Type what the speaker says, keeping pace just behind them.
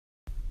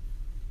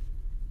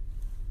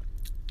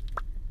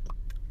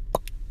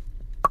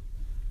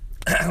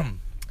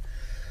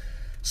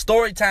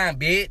Story time,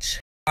 bitch.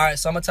 Alright,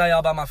 so I'm gonna tell y'all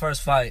about my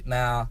first fight.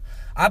 Now,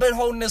 I've been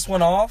holding this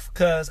one off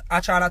because I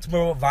try not to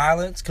promote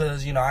violence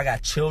because, you know, I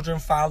got children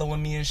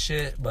following me and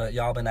shit, but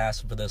y'all been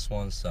asking for this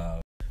one,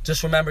 so.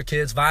 Just remember,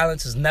 kids,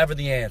 violence is never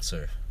the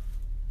answer,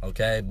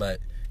 okay? But,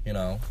 you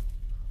know,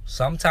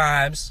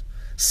 sometimes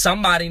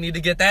somebody need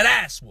to get that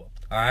ass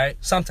whooped, alright?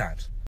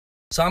 Sometimes.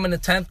 So I'm in the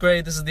 10th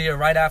grade. This is the year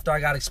right after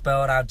I got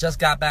expelled. I just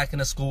got back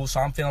into school,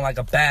 so I'm feeling like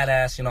a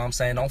badass, you know what I'm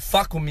saying? Don't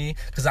fuck with me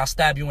because I'll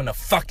stab you in the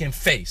fucking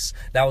face.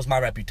 That was my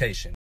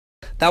reputation.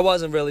 That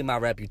wasn't really my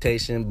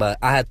reputation, but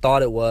I had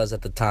thought it was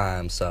at the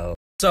time, so.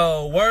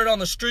 So word on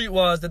the street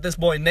was that this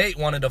boy Nate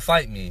wanted to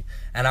fight me.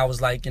 And I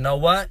was like, you know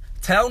what?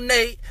 Tell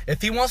Nate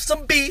if he wants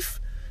some beef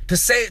to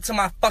say it to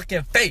my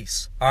fucking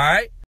face, all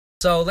right?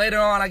 So later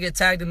on, I get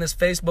tagged in this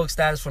Facebook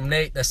status from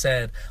Nate that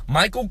said,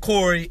 Michael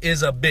Corey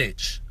is a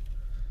bitch.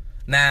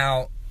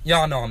 Now,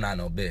 y'all know I'm not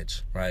no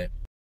bitch, right?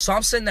 So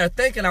I'm sitting there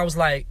thinking, I was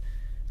like,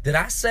 did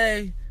I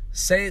say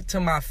it to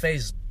my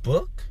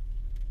Facebook?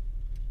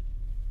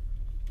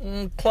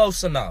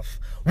 Close enough.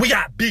 We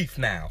got beef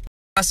now.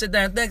 I sit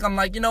there and think, I'm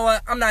like, you know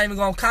what? I'm not even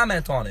going to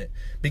comment on it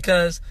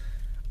because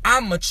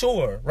I'm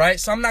mature, right?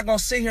 So I'm not going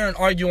to sit here and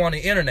argue on the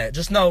internet.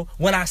 Just know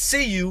when I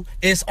see you,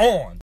 it's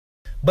on.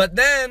 But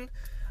then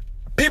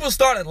people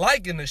started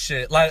liking the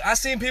shit. Like, I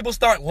seen people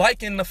start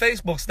liking the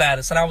Facebook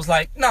status, and I was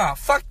like, nah,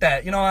 fuck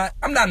that. You know what?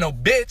 I'm not no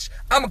bitch.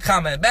 I'm going to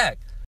comment back.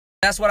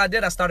 That's what I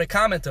did. I started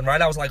commenting,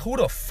 right? I was like, who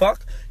the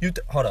fuck?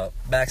 Hold up.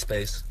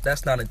 Backspace.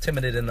 That's not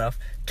intimidating enough.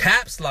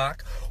 Caps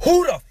lock.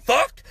 Who the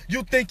fuck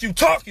you think you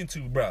talking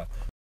to, bro?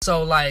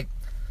 So, like,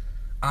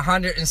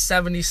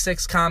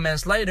 176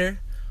 comments later,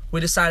 we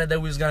decided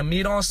that we was going to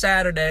meet on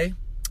Saturday,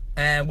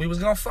 and we was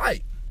going to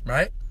fight,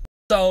 right?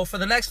 So for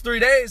the next 3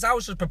 days, I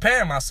was just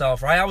preparing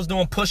myself, right? I was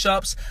doing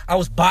push-ups. I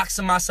was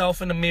boxing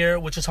myself in the mirror,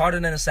 which is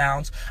harder than it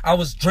sounds. I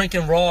was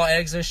drinking raw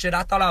eggs and shit.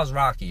 I thought I was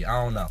Rocky.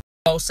 I don't know.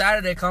 So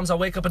Saturday comes, I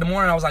wake up in the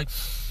morning, I was like,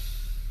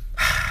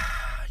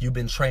 you've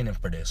been training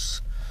for this.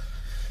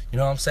 You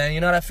know what I'm saying?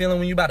 You know that feeling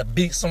when you about to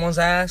beat someone's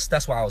ass?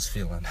 That's what I was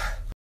feeling.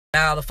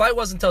 Now, the fight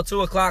wasn't until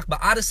 2 o'clock, but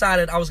I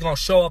decided I was going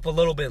to show up a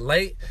little bit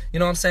late, you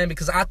know what I'm saying?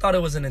 Because I thought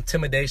it was an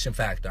intimidation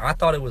factor. I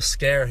thought it would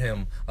scare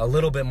him a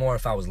little bit more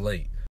if I was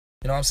late.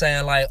 You know what I'm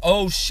saying? Like,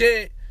 oh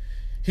shit,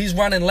 he's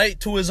running late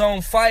to his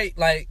own fight.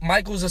 Like,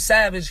 Michael's a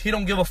savage. He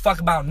don't give a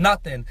fuck about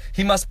nothing.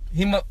 He must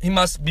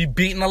be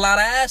beating a lot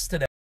of ass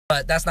today.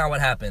 But that's not what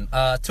happened.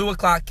 2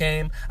 o'clock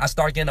came. I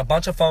start getting a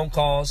bunch of phone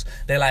calls.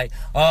 They're like,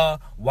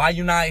 why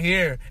you not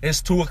here?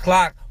 It's 2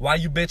 o'clock. Why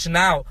you bitching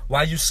out?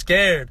 Why you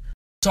scared?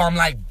 So I'm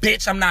like,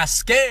 bitch, I'm not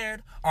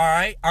scared. All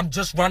right, I'm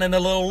just running a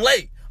little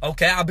late.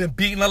 Okay, I've been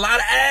beating a lot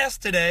of ass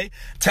today.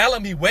 Tell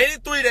him he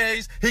waited 3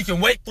 days. He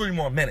can wait 3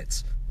 more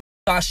minutes.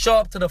 So I show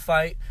up to the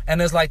fight,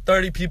 and there's like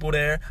 30 people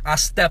there. I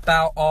step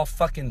out all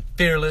fucking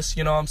fearless,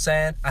 you know what I'm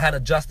saying? I had a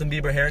Justin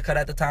Bieber haircut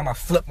at the time. I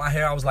flipped my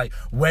hair. I was like,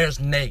 where's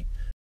Nate?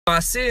 So I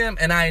see him,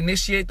 and I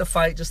initiate the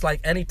fight just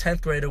like any 10th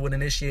grader would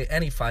initiate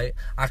any fight.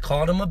 I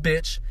called him a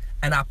bitch,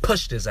 and I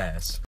pushed his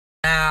ass.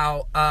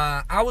 Now,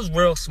 I was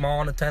real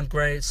small in the 10th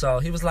grade, so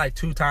he was like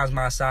 2 times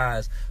my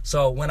size.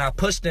 So when I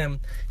pushed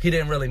him, he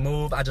didn't really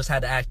move. I just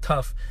had to act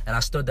tough, and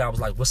I stood there. I was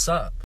like, what's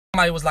up?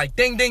 Somebody was like,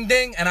 ding, ding,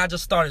 ding, and I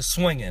just started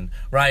swinging,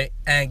 right?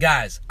 And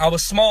guys, I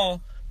was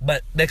small,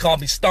 but they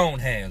called me stone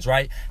hands,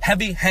 right?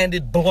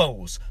 Heavy-handed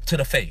blows to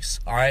the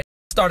face, all right?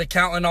 Started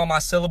counting all my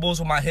syllables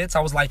with my hits. I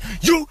was like,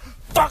 you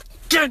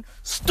fucking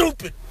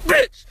stupid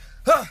bitch.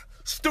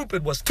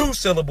 Stupid was 2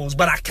 syllables,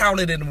 but I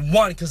counted it in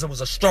 1 because it was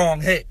a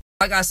strong hit.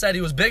 Like I said, he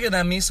was bigger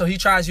than me, so he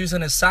tries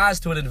using his size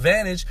to an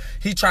advantage.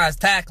 He tries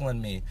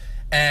tackling me,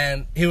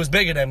 and he was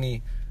bigger than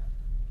me,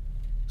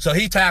 so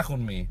he tackled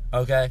me,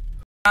 okay?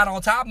 Got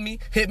on top of me,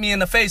 hit me in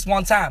the face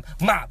 1 time,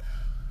 mop.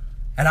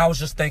 And I was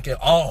just thinking,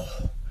 oh,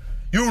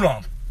 you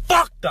done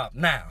fucked up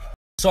now.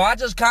 So I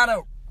just kind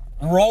of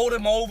rolled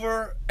him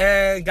over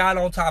and got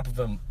on top of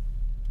him.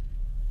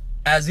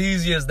 As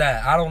easy as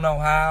that. I don't know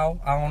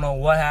how, I don't know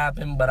what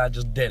happened, but I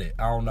just did it.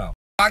 I don't know.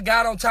 I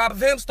got on top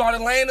of him,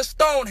 started laying the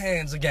stone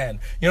hands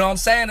again. You know what I'm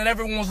saying? And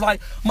everyone was like,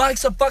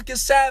 Mike's a fucking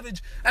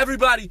savage.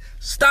 Everybody,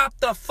 stop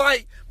the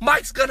fight.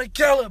 Mike's gonna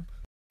kill him.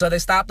 So they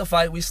stopped the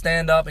fight, we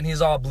stand up, and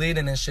he's all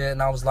bleeding and shit,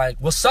 and I was like,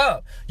 what's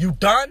up? You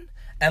done?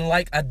 And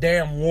like a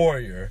damn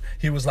warrior,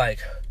 he was like,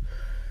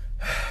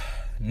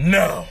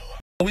 no.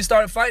 We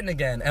started fighting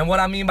again, and what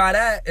I mean by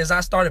that is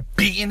I started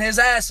beating his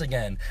ass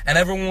again, and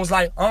everyone was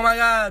like, oh my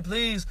God,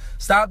 please,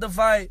 stop the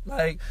fight.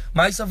 Like,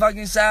 Mike's a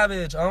fucking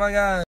savage, oh my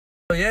God.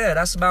 So yeah,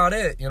 that's about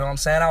it, you know what I'm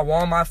saying? I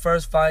won my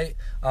first fight.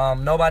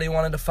 Nobody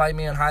wanted to fight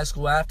me in high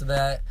school after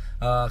that,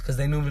 because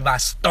they knew me by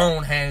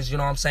stone hands, you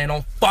know what I'm saying?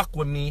 Don't fuck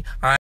with me,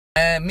 all right?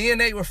 And me and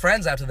Nate were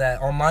friends after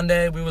that. On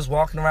Monday, we was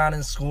walking around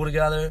in school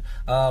together.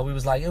 We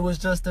was like, it was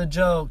just a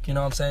joke, you know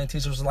what I'm saying?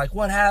 Teachers was like,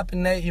 what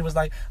happened, Nate? He was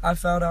like, I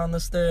fell down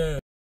the stairs.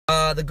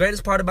 The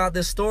greatest part about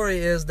this story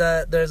is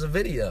that there's a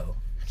video.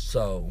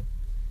 So,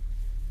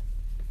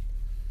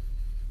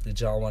 did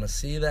y'all want to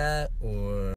see that, or...